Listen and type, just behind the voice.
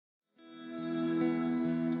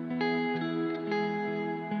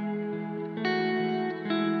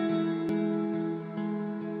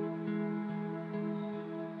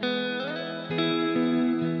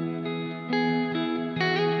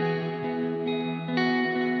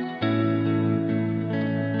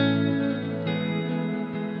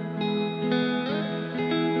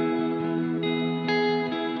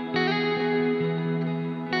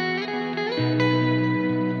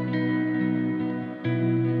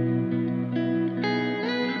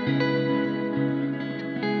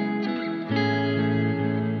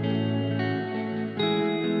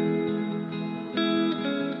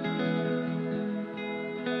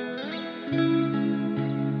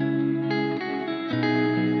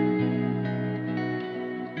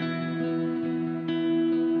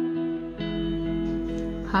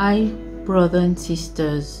Hi, brothers and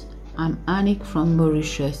sisters. I'm Annick from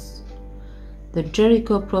Mauritius. The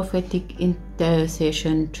Jericho Prophetic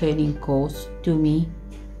Intercession Training course to me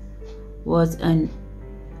was an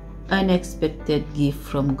unexpected gift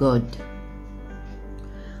from God.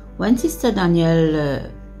 When Sister Danielle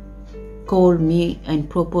called me and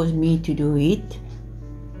proposed me to do it,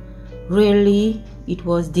 really it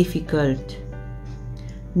was difficult.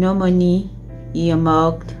 No money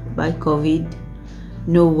earmarked by COVID,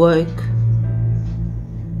 no work.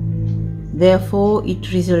 Therefore,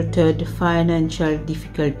 it resulted financial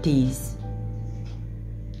difficulties.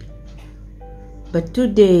 But 2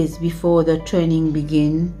 days before the training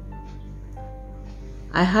began,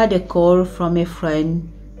 I had a call from a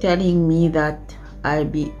friend telling me that I'll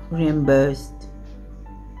be reimbursed.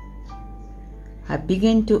 I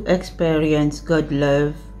began to experience God's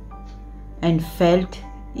love and felt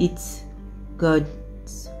it's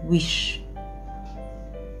God's wish.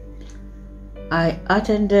 I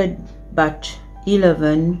attended batch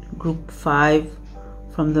 11, group 5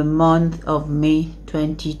 from the month of May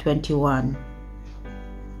 2021.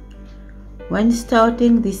 When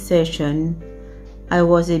starting this session, I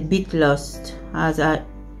was a bit lost as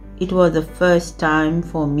it was the first time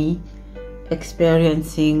for me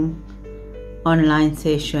experiencing online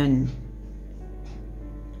session.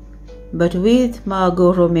 But with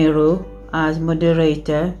Margot Romero as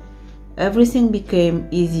moderator, everything became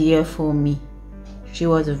easier for me. She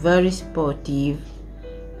was very supportive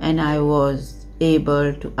and I was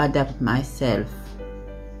able to adapt myself.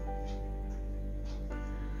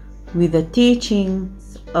 With the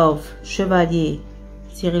teachings of Chevalier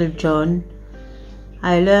Cyril John,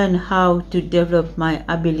 I learned how to develop my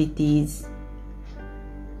abilities.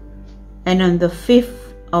 And on the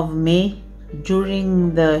 5th of May,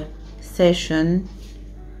 during the session,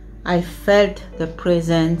 I felt the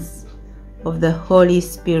presence of the Holy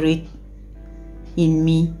Spirit in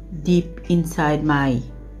me, deep inside my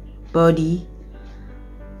body,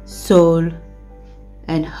 soul,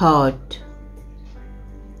 and heart.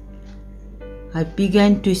 I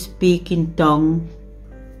began to speak in tongues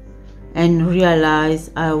and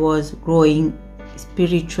realized I was growing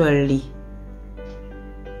spiritually.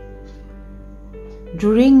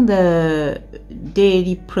 During the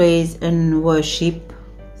daily praise and worship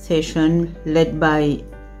session led by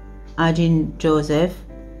Adin Joseph,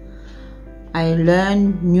 I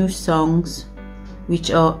learned new songs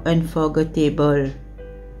which are unforgettable.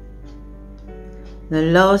 The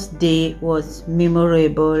last day was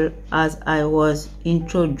memorable as I was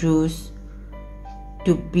introduced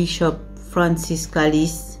to Bishop Francis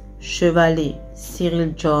Callis, Chevalier Cyril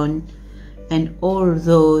John, and all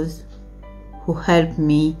those who helped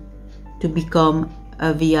me to become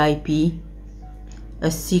a VIP,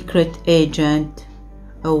 a secret agent,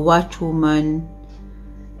 a watchwoman,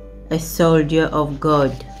 a soldier of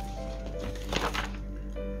God.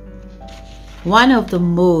 One of the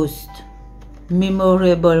most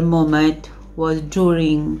memorable moments was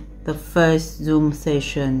during the first Zoom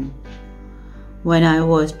session when I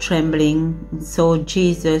was trembling and saw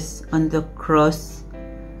Jesus on the cross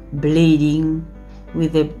bleeding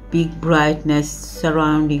with a big brightness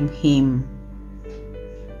surrounding him.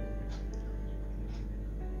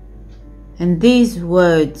 And these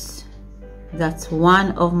words that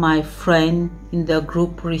one of my friends in the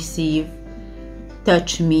group received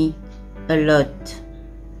touched me a lot.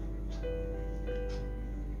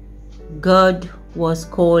 God was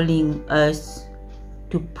calling us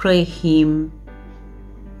to pray Him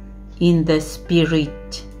in the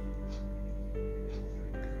Spirit.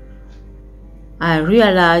 I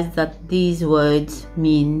realized that these words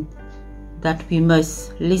mean that we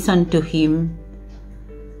must listen to Him,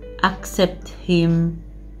 accept Him,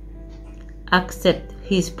 accept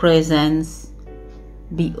His presence,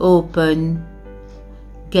 be open,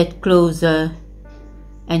 get closer,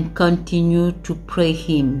 and continue to pray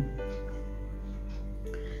Him.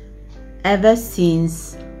 Ever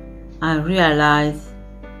since I realized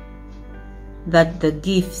that the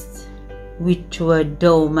gifts which were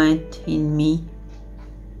dormant in me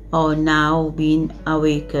are now being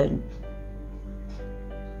awakened.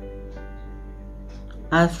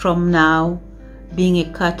 As from now, being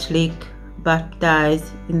a Catholic,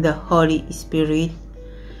 baptized in the Holy Spirit,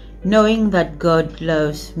 knowing that God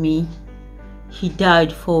loves me, He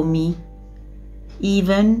died for me,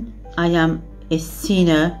 even I am a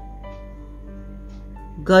sinner,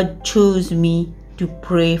 God chose me to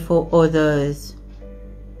pray for others,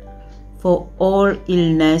 for all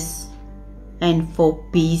illness and for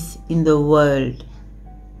peace in the world.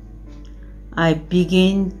 I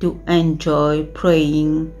begin to enjoy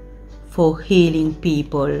praying for healing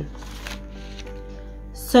people.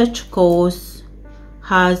 Such course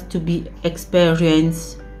has to be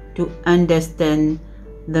experienced to understand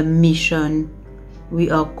the mission we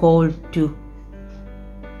are called to.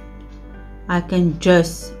 I can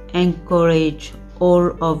just encourage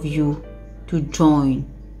all of you to join.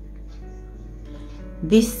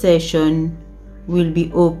 This session will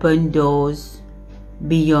be open doors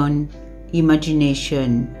beyond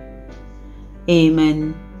imagination.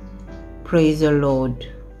 Amen. Praise the Lord.